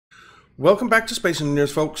Welcome back to Space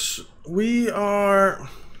Engineers, folks. We are,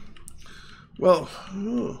 well,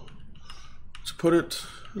 to put it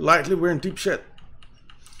lightly, we're in deep shit.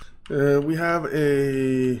 We have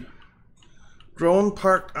a drone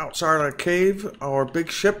parked outside our cave. Our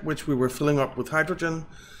big ship, which we were filling up with hydrogen,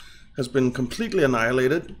 has been completely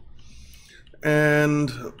annihilated.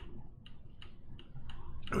 And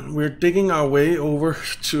we're digging our way over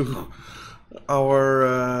to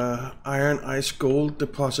our iron ice gold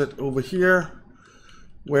deposit over here,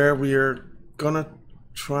 where we are gonna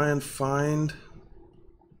try and find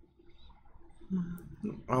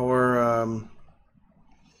our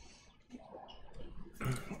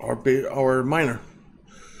miner.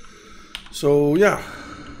 So yeah,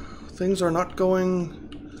 things are not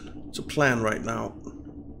going to plan right now.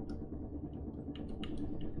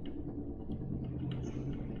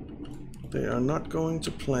 They are not going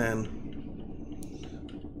to plan.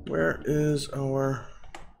 Where's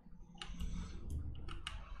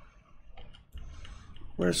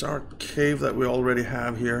our cave that we already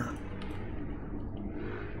have here?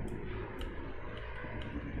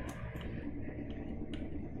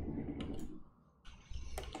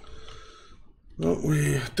 Well,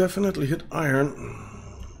 we definitely hit iron.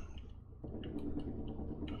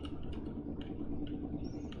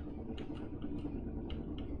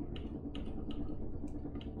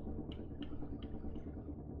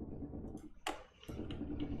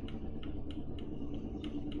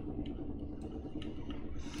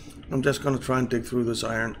 I'm just going to try and dig through this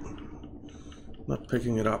iron, not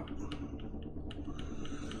picking it up.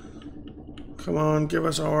 Come on, give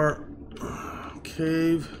us our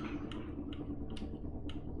cave.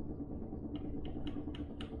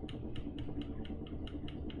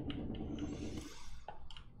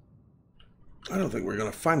 I don't think we're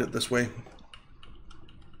going to find it this way.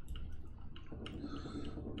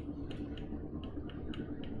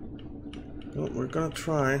 Well, we're going to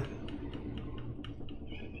try.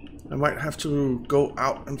 I might have to go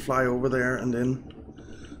out and fly over there and in,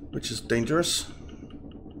 which is dangerous.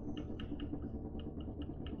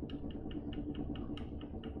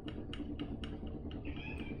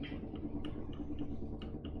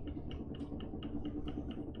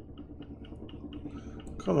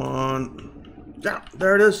 Come on. Yeah,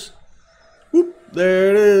 there it is. Whoop,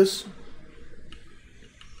 there it is.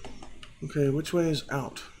 Okay, which way is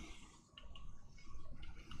out?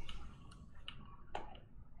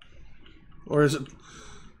 Or is it...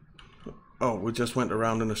 Oh, we just went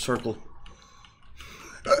around in a circle.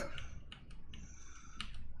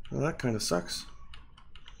 Well, that kind of sucks.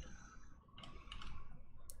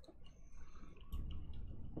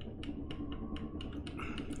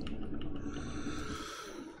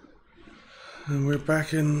 And we're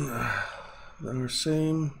back in our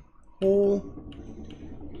same hole.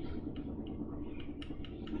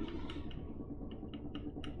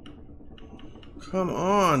 Come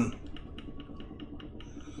on.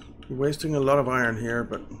 We're wasting a lot of iron here,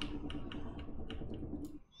 but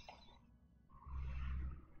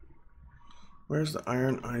where's the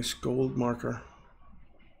iron ice gold marker?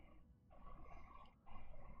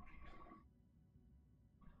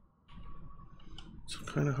 It's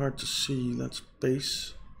kind of hard to see. That's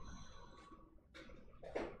base.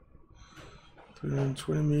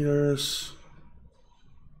 320 meters.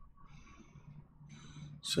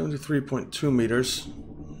 73.2 meters.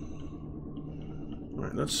 All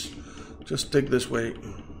right, let's just dig this way.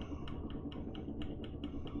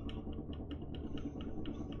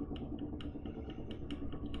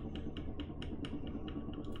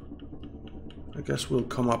 I guess we'll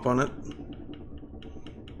come up on it.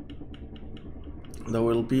 Though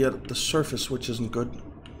it'll be at the surface, which isn't good.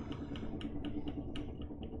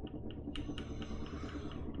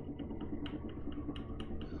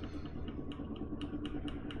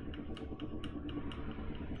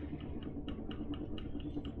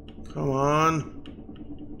 Come on.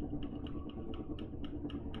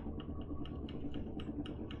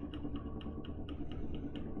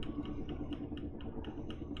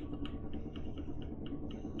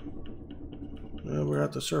 Yeah, we're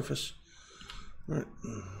at the surface. All right.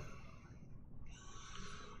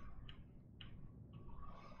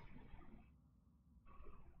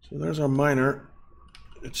 So there's our miner.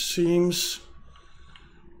 It seems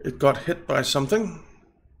it got hit by something.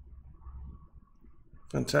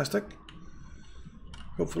 Fantastic.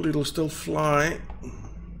 Hopefully it'll still fly.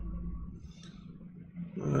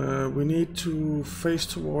 We need to face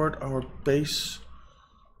toward our base,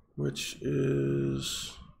 which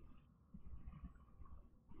is...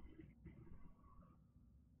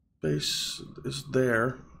 Base is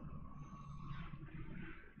there.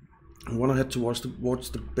 I want to head towards the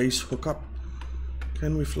base hookup.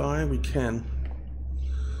 Can we fly? We can.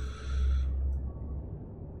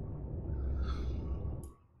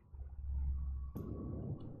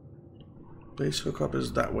 Base hookup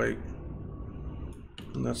is that way.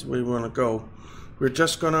 And that's the way we want to go. We're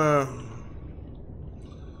just gonna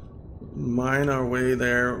mine our way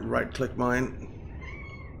there, right click mine.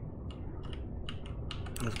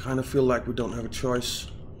 I kind of feel like we don't have a choice.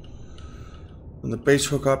 And the base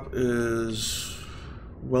hookup is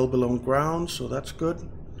well below ground, so that's good.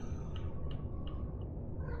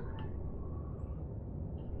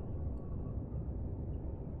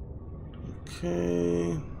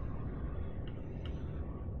 Okay.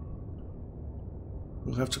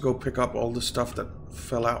 We'll have to go pick up all the stuff that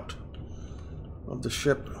fell out of the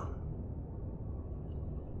ship.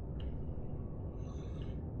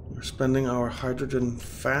 We're spending our hydrogen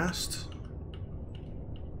fast.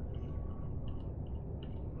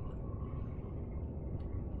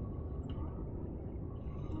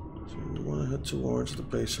 So we want to head towards the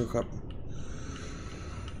base hookup.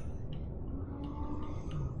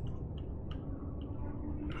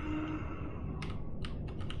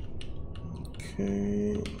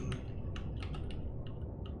 Okay.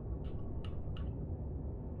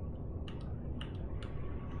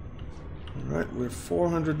 Alright, we're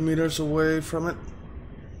 400 meters away from it.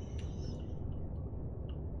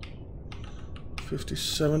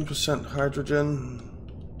 57% hydrogen.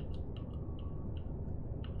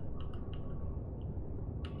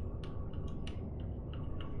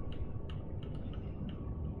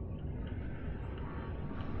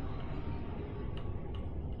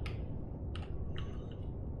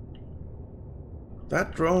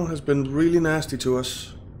 That drone has been really nasty to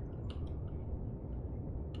us.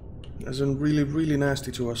 As in really, really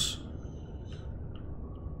nasty to us.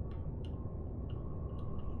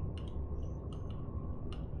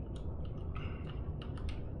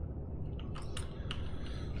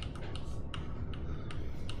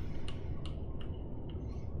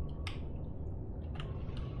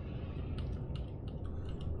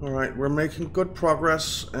 Alright, we're making good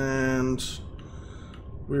progress and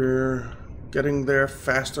we're getting there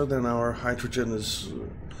faster than our hydrogen is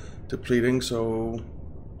depleting, so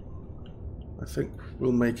I think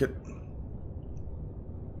we'll make it.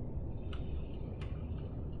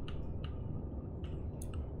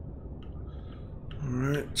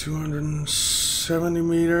 Alright, 270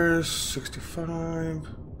 meters, 65,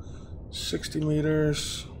 60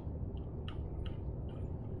 meters.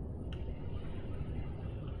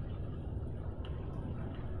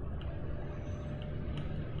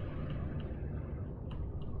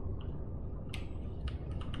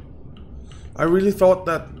 I really thought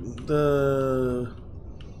that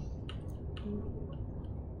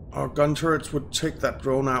our gun turrets would take that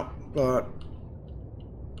drone out, but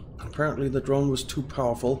apparently the drone was too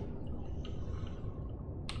powerful.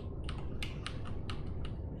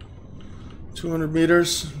 200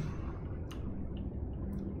 meters.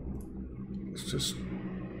 Let's just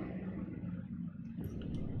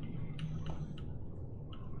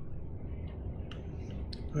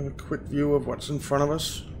have a quick view of what's in front of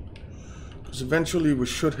us. Because eventually we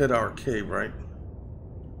should hit our cave, right?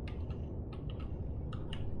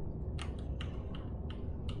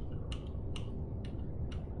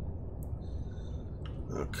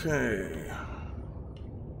 Okay.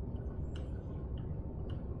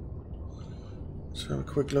 Let's have a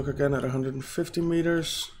quick look again at 150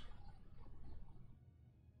 meters.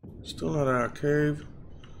 Still not at our cave.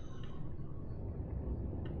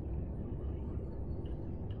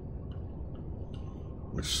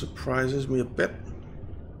 Which surprises me a bit.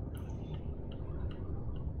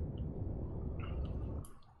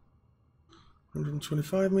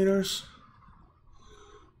 $125 meters.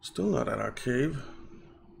 Still not at our cave.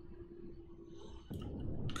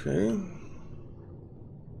 Okay.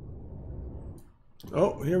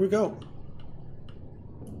 Oh, here we go.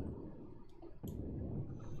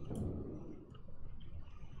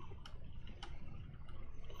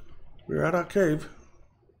 We're at our cave.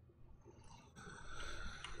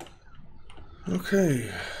 Okay.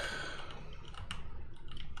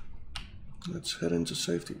 Let's head into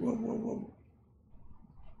safety. Whoa, whoa, whoa.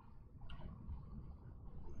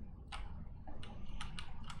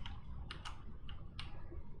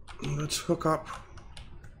 Let's hook up.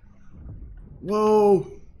 Whoa!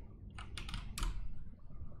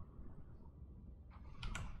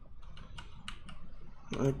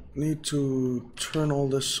 I need to turn all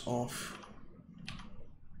this off.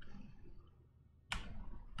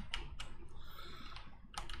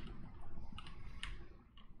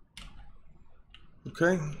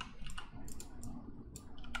 Okay.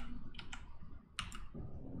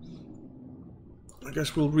 I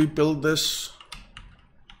guess we'll rebuild this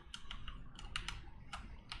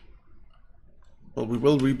Well, we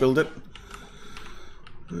will rebuild it.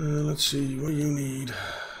 Let's see, what do you need?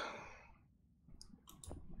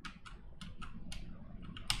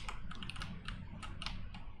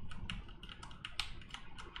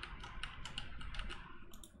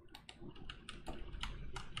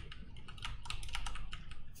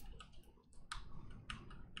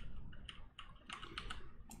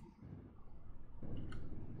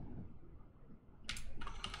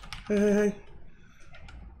 Hey.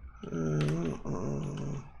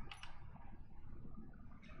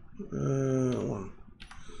 One.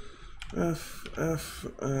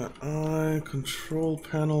 I control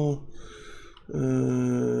panel.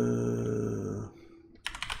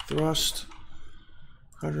 Thrust.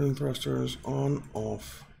 Hydrogen thrusters on,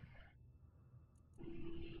 off.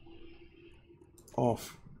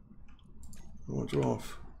 Off. I want you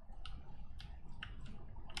off.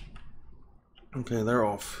 Okay, they're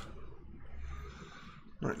off.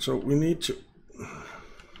 Right, so we need to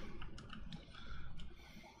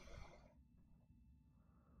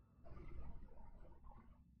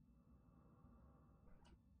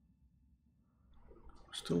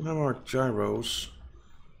still have our gyros.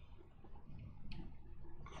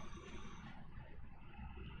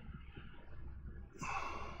 I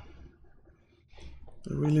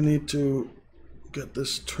really need to get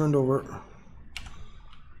this turned over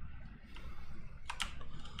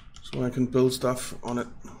so I can build stuff on it.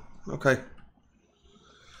 Okay.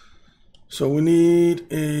 So we need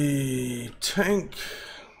a tank.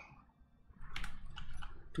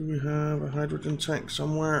 Do we have a hydrogen tank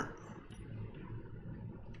somewhere?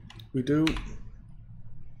 We do.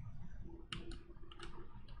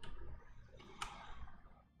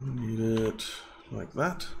 We need it like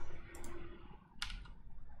that.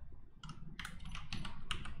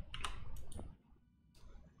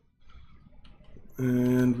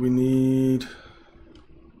 And we need,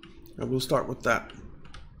 I will start with that.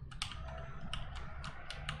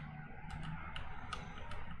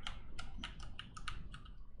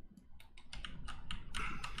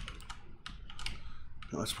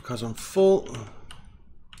 That's because I'm full,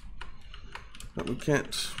 but we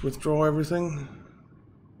can't withdraw everything.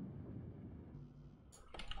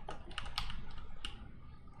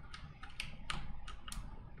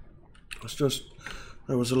 It's just,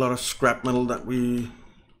 there was a lot of scrap metal that we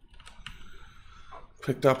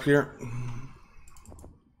picked up here.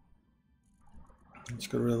 Let's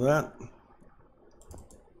get rid of that.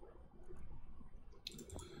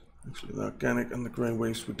 Actually, the organic and the gray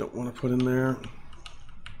waste we don't want to put in there.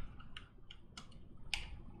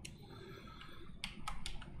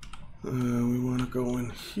 We want to go in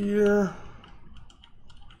here.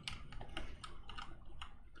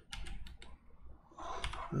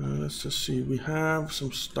 Let's just see, we have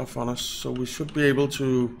some stuff on us, so we should be able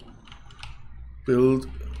to build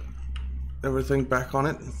everything back on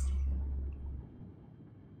it.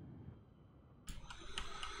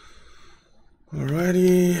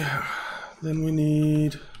 Alrighty, then we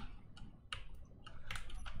need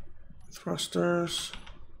thrusters.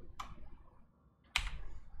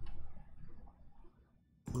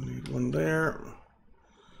 We need one there.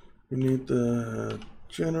 We need the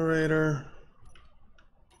generator.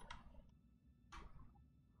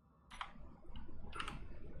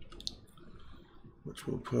 Which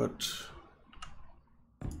we'll put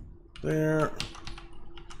there.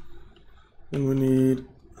 Then we need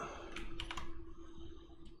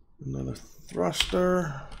another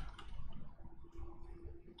thruster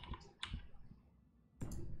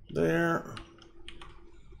there.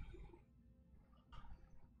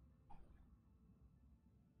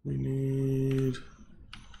 We need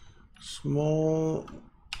small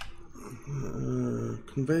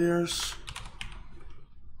conveyors.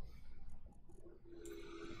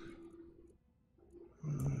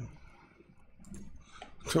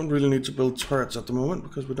 Don't really need to build turrets at the moment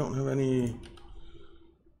because we don't have any.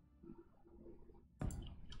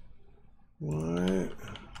 Why?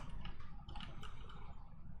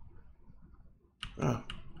 Ah.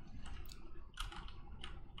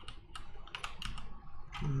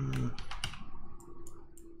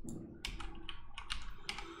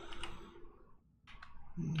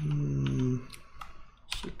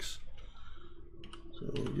 Six. So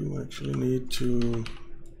you actually need to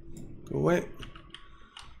go away.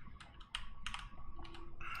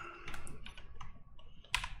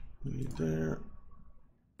 There,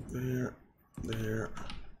 there, there,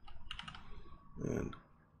 and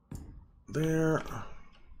there.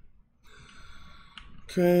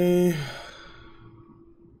 Okay.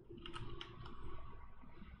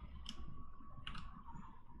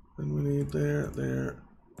 Then we need there, there,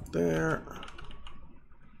 there.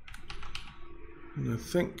 And I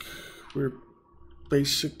think we're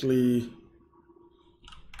basically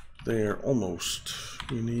there, almost.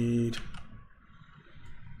 We need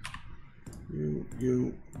you,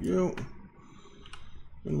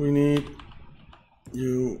 and we need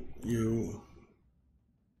you.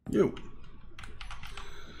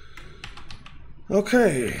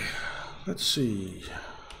 Okay, let's see.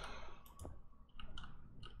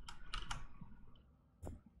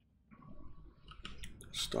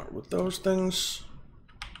 Start with those things.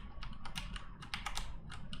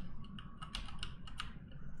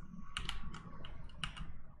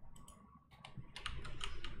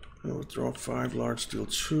 I will throw 5 large steel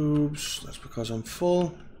tubes. That's because I'm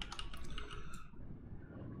full.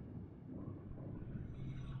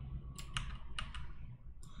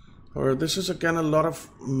 Or this is again a lot of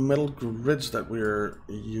metal grids that we're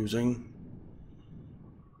using.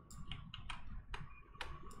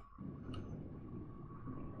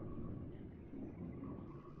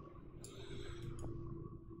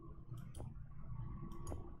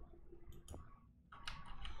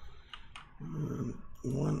 And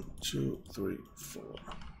 1, 2, 3, 4.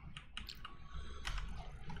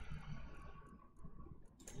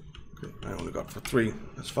 Okay, I only got for 3.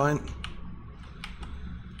 That's fine.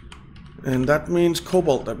 And that means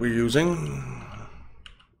cobalt that we're using,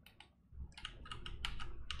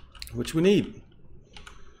 which we need.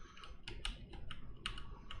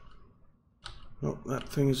 Oh, that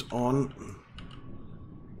thing is on.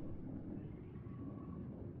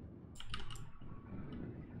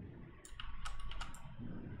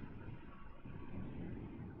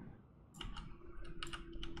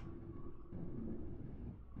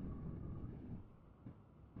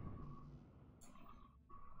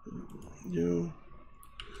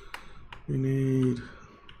 We need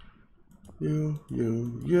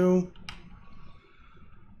you.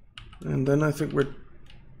 And then I think we're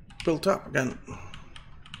built up again.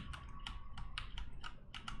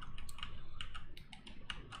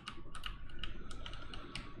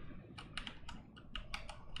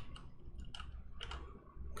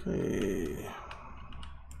 Okay.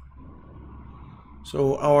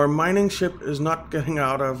 So our mining ship is not getting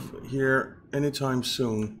out of here anytime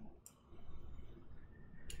soon.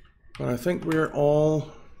 But I think we're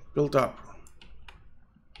all built up.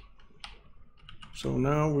 So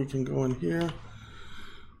now we can go in here.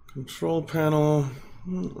 Control panel.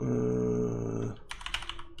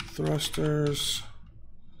 Thrusters.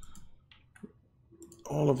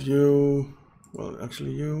 All of you. Well,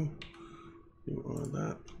 actually you. You are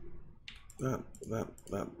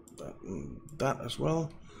that as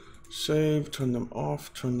well. Save, turn them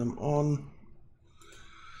off, turn them on.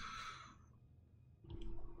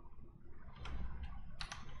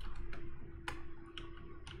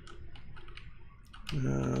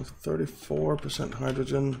 34%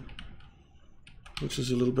 hydrogen, which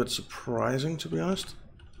is a little bit surprising, to be honest.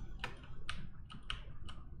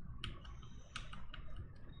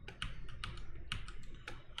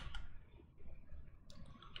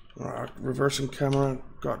 Our reversing camera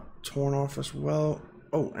got torn off as well.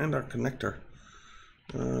 Oh, and our connector.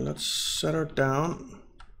 Let's set her down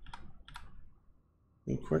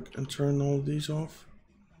real quick and turn all these off.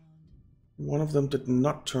 One of them did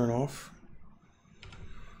not turn off.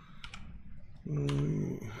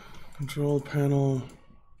 Control panel,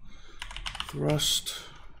 thrust.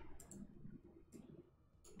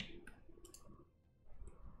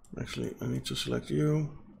 Actually, I need to select you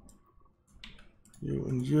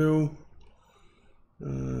and you.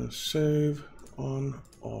 Save, on,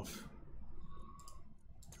 off.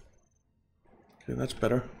 Okay, that's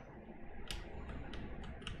better.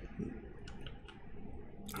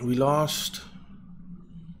 We lost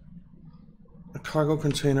a cargo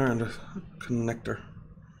container and a connector.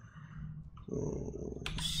 So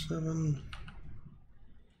 7.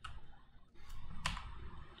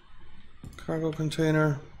 Cargo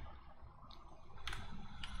container.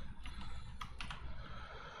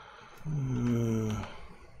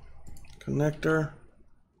 Connector.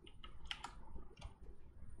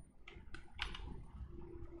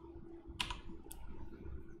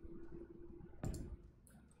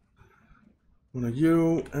 And a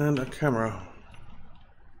U and a camera.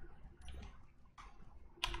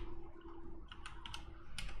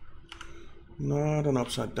 Not an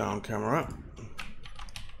upside down camera.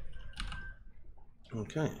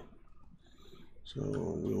 Okay. So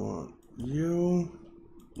we want you,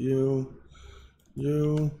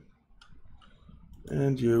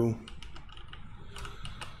 and you.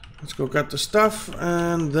 Let's go get the stuff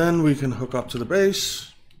and then we can hook up to the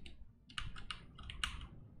base.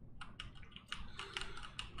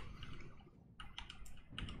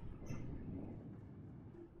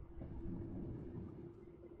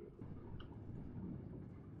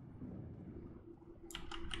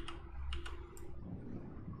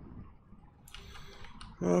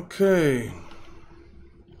 Okay.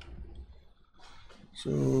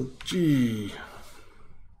 So G.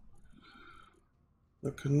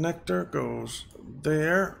 The connector goes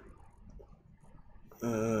there.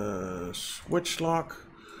 Switch lock.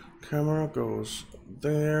 Camera goes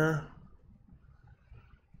there.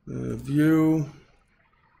 View.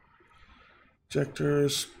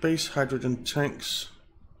 Injectors. Space hydrogen tanks.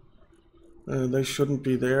 They shouldn't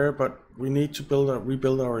be there, but we need to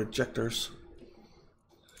rebuild our ejectors.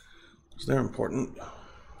 Because they're important.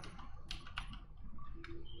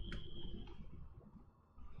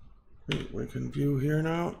 We can view here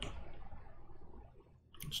now.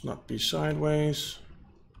 Let's not be sideways.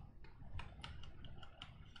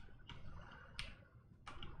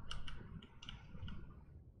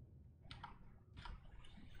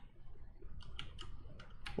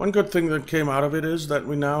 One good thing that came out of it is that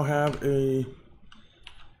we now have a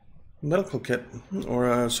medical kit or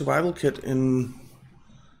a survival kit in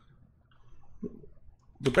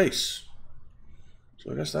the base.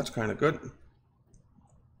 So I guess that's kind of good.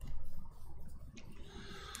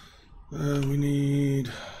 We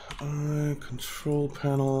need a control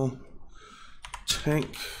panel,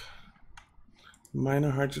 tank, minor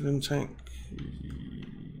hydrogen tank.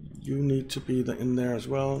 You need to be in there as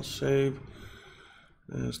well. Save.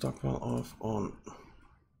 Stockpile off, on.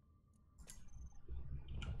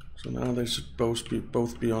 So now they should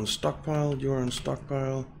both be on stockpile. You're on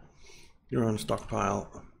stockpile. You're on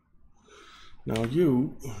stockpile. Now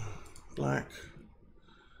you, black.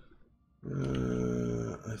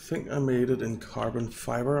 I think I made it in carbon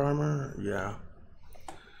fiber armor. Yeah.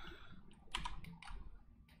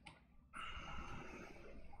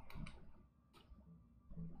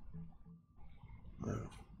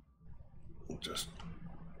 Just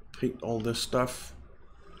paint all this stuff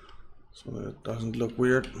so that it doesn't look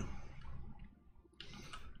weird.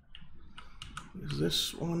 Is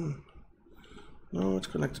this one? No, it's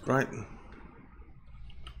connected right.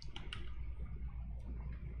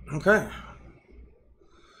 Okay.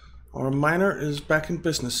 Our miner is back in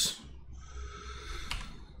business.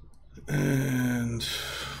 And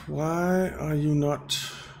why are you not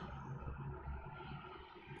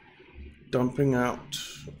dumping out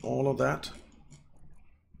all of that?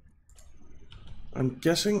 I'm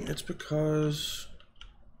guessing it's because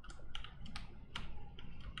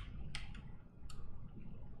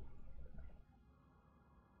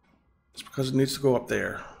it needs to go up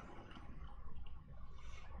there.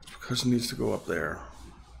 It's because it needs to go up there.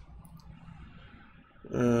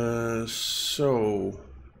 So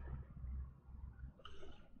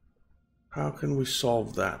how can we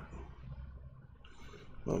solve that?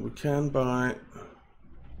 Well, we can by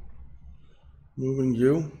moving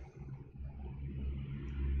you.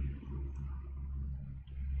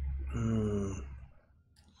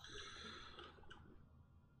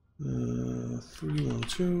 3, 1,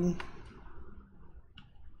 2.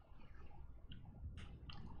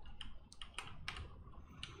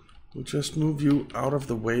 We'll just move you out of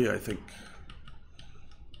the way, I think.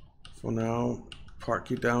 For now, park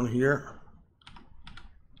you down here.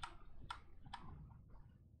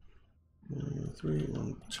 3,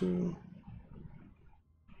 1, 2.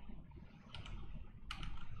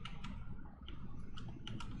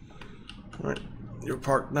 All right, you're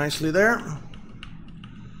parked nicely there.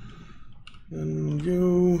 And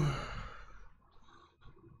you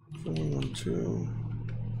 4, 1, 2.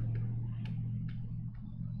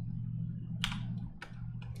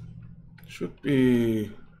 Should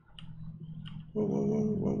be. Whoa, whoa,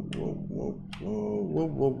 whoa, whoa, whoa, whoa,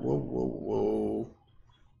 whoa, whoa, whoa, whoa.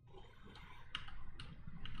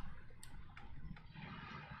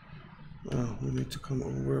 Oh, we need to come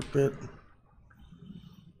over a bit.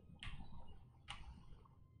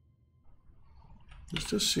 Let's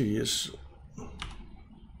just see,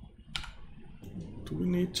 do we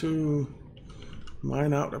need to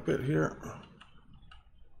mine out a bit here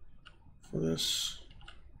for this?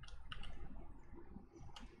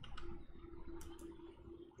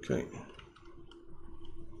 Okay.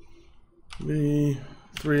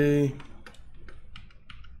 B3.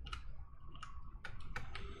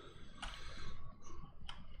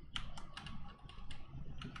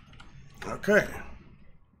 Okay.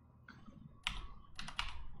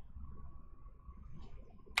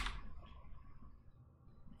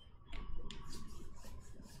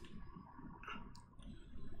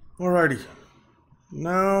 Alrighty.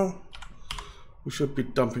 Now we should be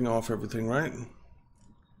dumping off everything, right?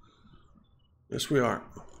 Yes, we are.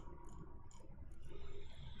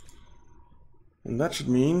 And that should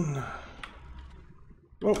mean...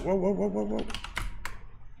 Whoa, whoa, whoa, whoa, whoa, whoa.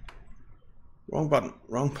 Wrong button,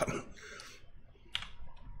 wrong button.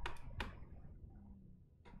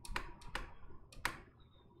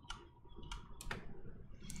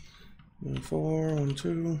 4, 1,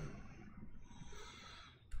 2.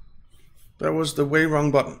 That was the way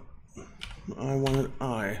wrong button. I wanted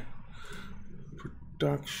I.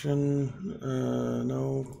 Production,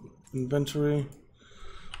 no. Inventory.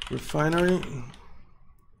 Refinery.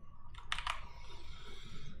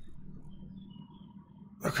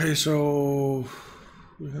 Okay, so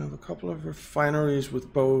we have a couple of refineries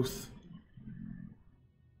with both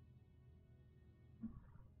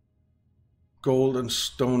gold and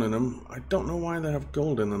stone in them. I don't know why they have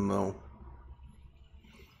gold in them though.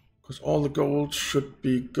 Because all the gold should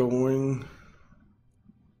be going...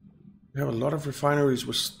 We have a lot of refineries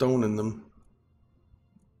with stone in them.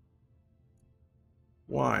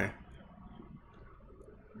 Why?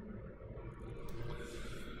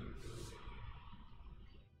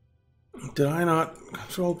 Did I not?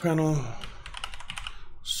 Control panel,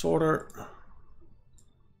 sorter.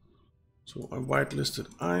 So I whitelisted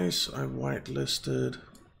ice, I whitelisted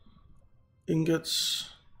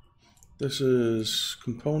ingots. This is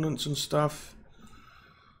components and stuff.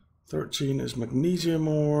 13 is magnesium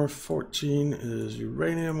ore, 14 is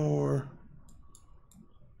uranium ore,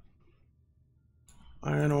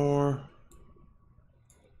 iron ore,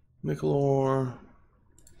 nickel ore.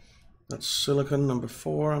 That's silicon. Number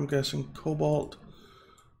 4, I'm guessing cobalt.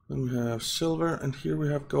 Then we have silver, and here we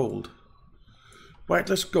have gold.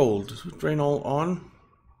 Whitelist gold. Drain all on.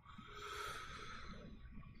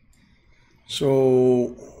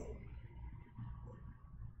 So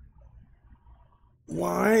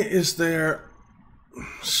why is there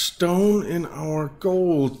stone in our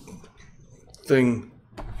gold thing?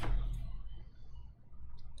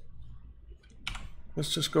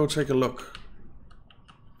 Let's just go take a look.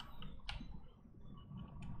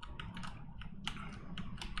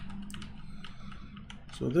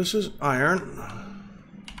 So this is iron.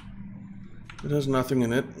 It has nothing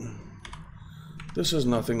in it. This has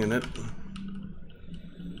nothing in it.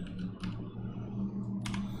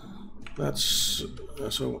 That's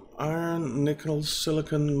so iron, nickel,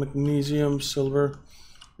 silicon, magnesium, silver.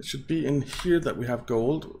 It should be in here that we have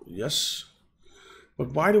gold. Yes.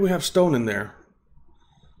 But why do we have stone in there?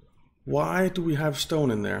 Why do we have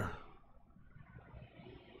stone in there?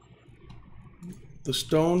 The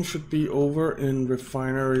stone should be over in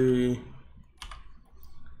refinery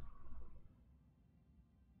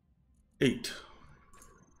 8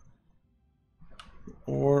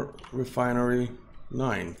 or refinery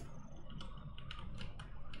 9.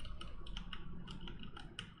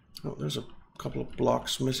 Oh, there's a couple of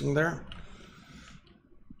blocks missing there.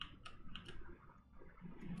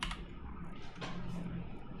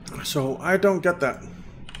 So I don't get that.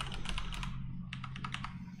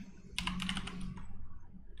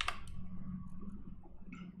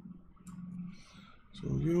 So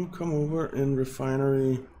you come over in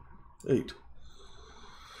refinery 8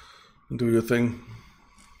 and do your thing.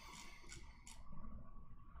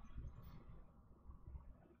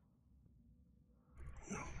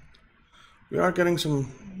 We are getting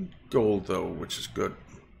some gold though, which is good.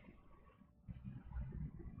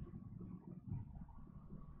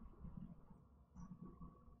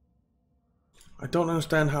 I don't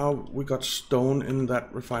understand how we got stone in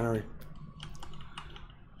that refinery.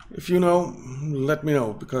 If you know, let me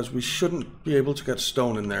know, because we shouldn't be able to get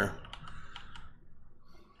stone in there.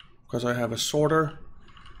 Because I have a sorter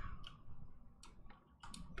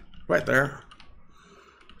right there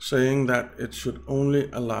saying that it should only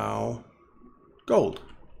allow gold.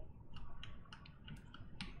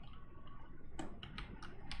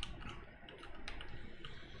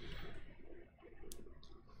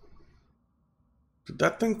 Did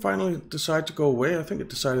that thing finally decide to go away? I think it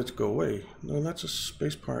decided to go away. No, that's a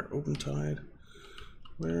space part. Open tide.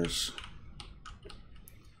 Where's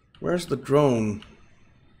the drone?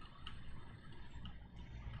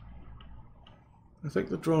 I think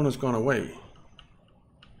the drone has gone away.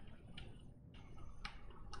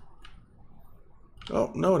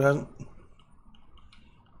 Oh, no it hasn't.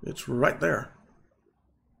 It's right there.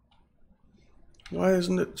 Why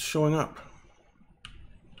isn't it showing up?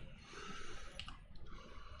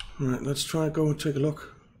 Alright, let's try go and take a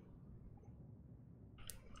look.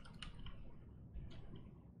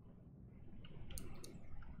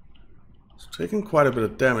 It's taking quite a bit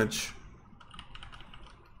of damage.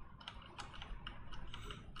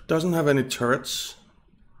 Doesn't have any turrets.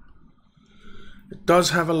 It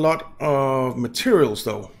does have a lot of materials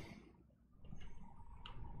though.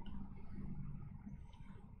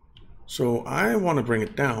 So I want to bring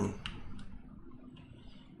it down.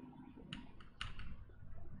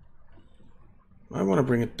 I want to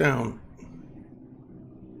bring it down.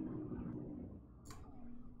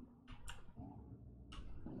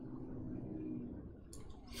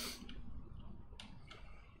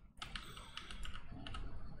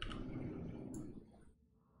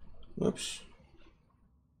 Oops.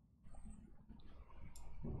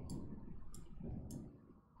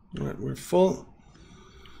 All right, we're full.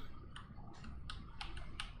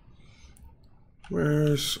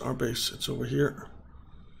 Where's our base? It's over here.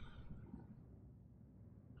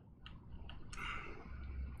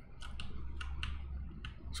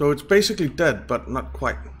 So it's basically dead, but not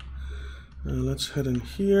quite. Let's head in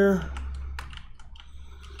here.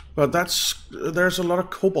 But there's a lot of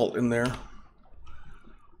cobalt in there,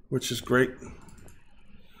 which is great.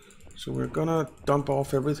 So we're gonna dump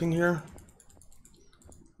off everything here,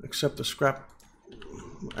 except the scrap.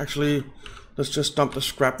 Actually, let's just dump the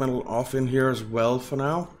scrap metal off in here as well for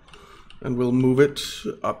now, and we'll move it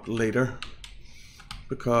up later,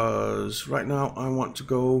 because right now I want to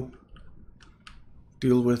go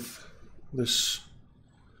deal with this,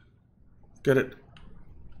 get it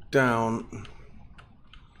down.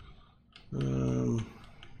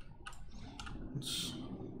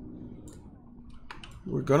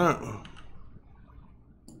 We're gonna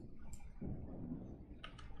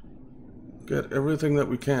get everything that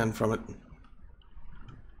we can from it.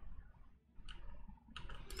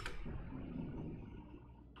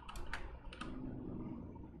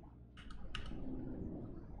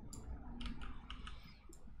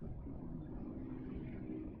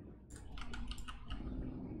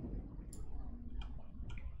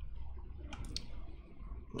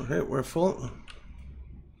 Okay, we're full.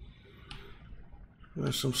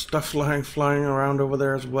 There's some stuff flying around over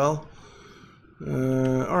there as well.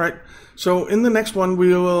 Alright, so in the next one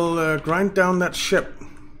we will grind down that ship.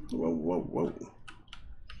 Whoa, whoa, whoa.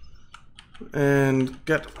 And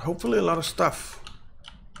get hopefully a lot of stuff.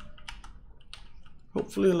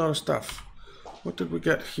 Hopefully a lot of stuff. What did we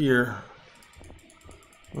get here?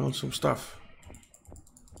 Well, some stuff.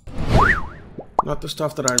 Not the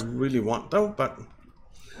stuff that I really want though, but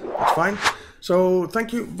it's fine. So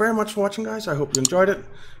thank you very much for watching, guys. I hope you enjoyed it.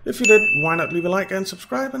 If you did, why not leave a like and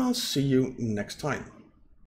subscribe, and I'll see you next time.